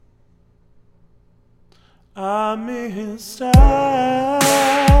I missed out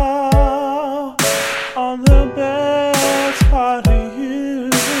on the best part of you.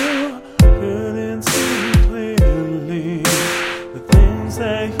 Couldn't see clearly the things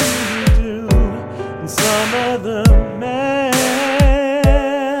that you do, and some other man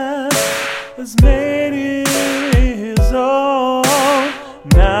has made it his own.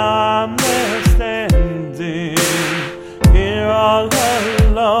 Now I'm left standing here all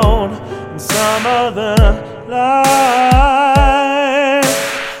alone in some other life.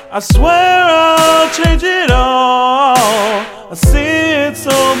 I swear I'll change it all. I see it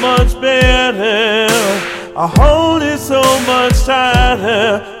so much better. I hold it so much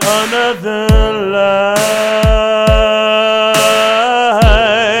tighter. Another life,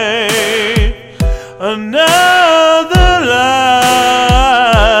 another life.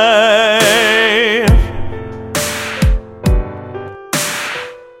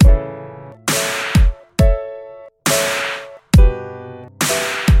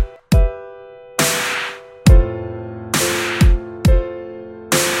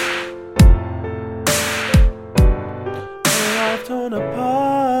 Life torn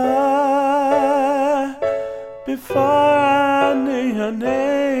apart before I knew your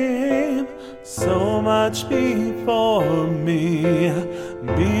name. So much before me,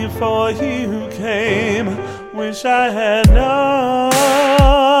 before you came. Wish I had known.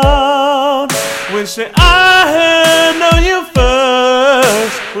 Wish that I had known you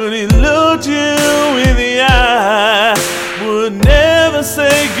first. When he looked you in the eye, would never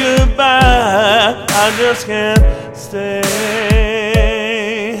say goodbye. I just can't stay.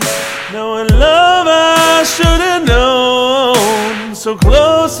 Knowing love I should have known, so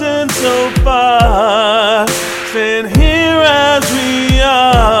close and so far. Stand here as we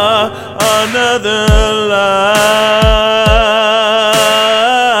are, another life,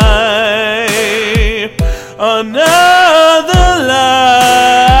 another life.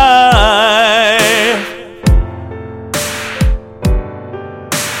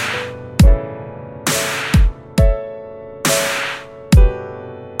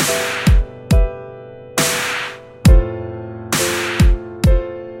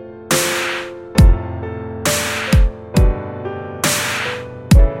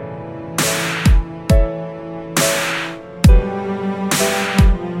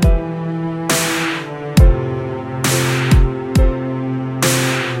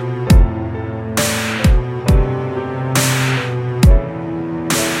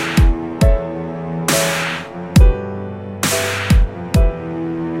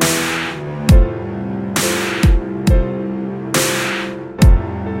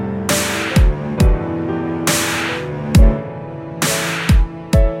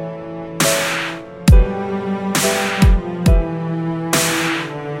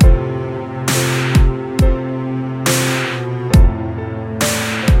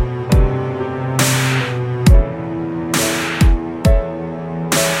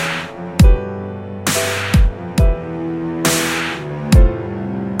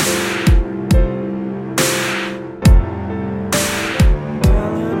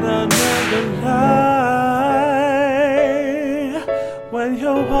 When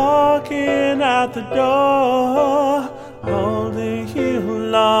you're walking out the door, holding you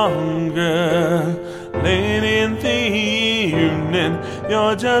longer, late in the evening,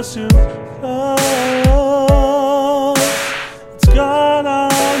 you're just too close. It's gone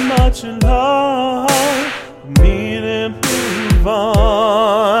on much long, need to move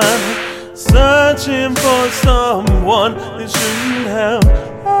on, searching for someone that shouldn't have.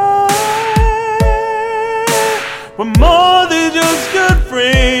 We're more than just good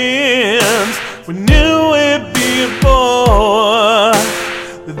friends. We knew it before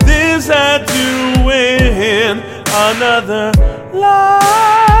that this had to win. Another life,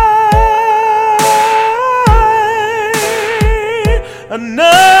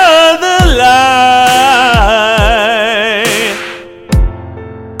 another life.